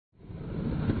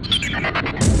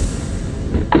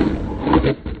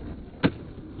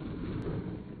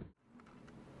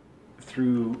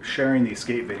Through sharing these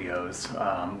skate videos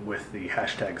with the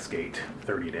hashtag skate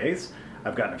 30 days,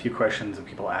 I've gotten a few questions of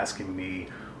people asking me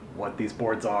what these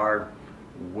boards are,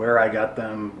 where I got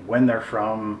them, when they're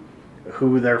from,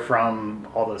 who they're from,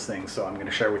 all those things. So I'm going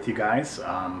to share with you guys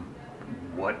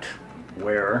what,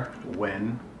 where,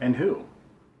 when, and who.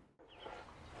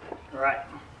 All right,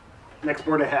 next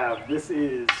board I have, this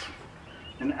is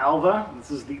an Alva. This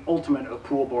is the ultimate of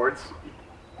pool boards.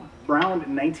 Around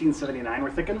 1979, we're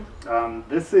thinking. It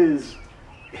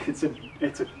has a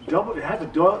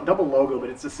double logo, but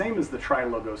it's the same as the tri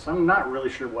logo, so I'm not really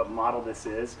sure what model this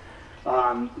is.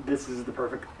 This is the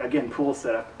perfect, again, pool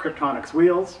setup. Kryptonics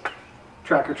wheels,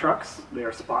 tracker trucks, they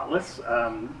are spotless.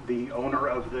 The owner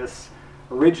of this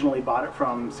originally bought it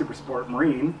from Super Sport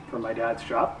Marine, from my dad's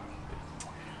shop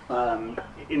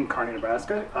in Kearney,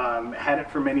 Nebraska. Had it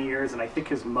for many years, and I think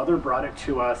his mother brought it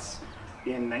to us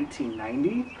in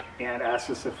 1990 and asked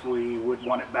us if we would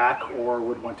want it back or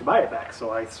would want to buy it back.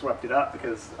 So I swept it up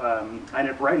because I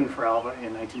ended up writing for Alva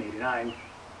in 1989.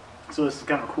 So this is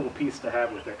kind of a cool piece to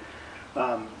have with it.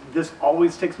 This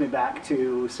always takes me back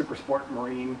to Super Sport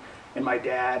Marine and my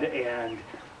dad and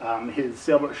his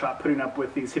sailboat shop putting up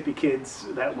with these hippie kids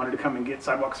that wanted to come and get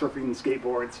sidewalk surfing and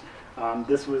skateboards.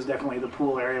 This was definitely the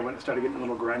pool area when it started getting a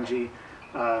little grungy.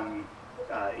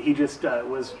 He just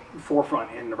was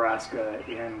forefront in Nebraska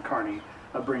and Kearney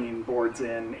of bringing boards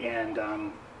in and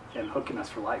hooking us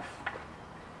for life.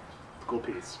 Cool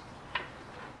piece.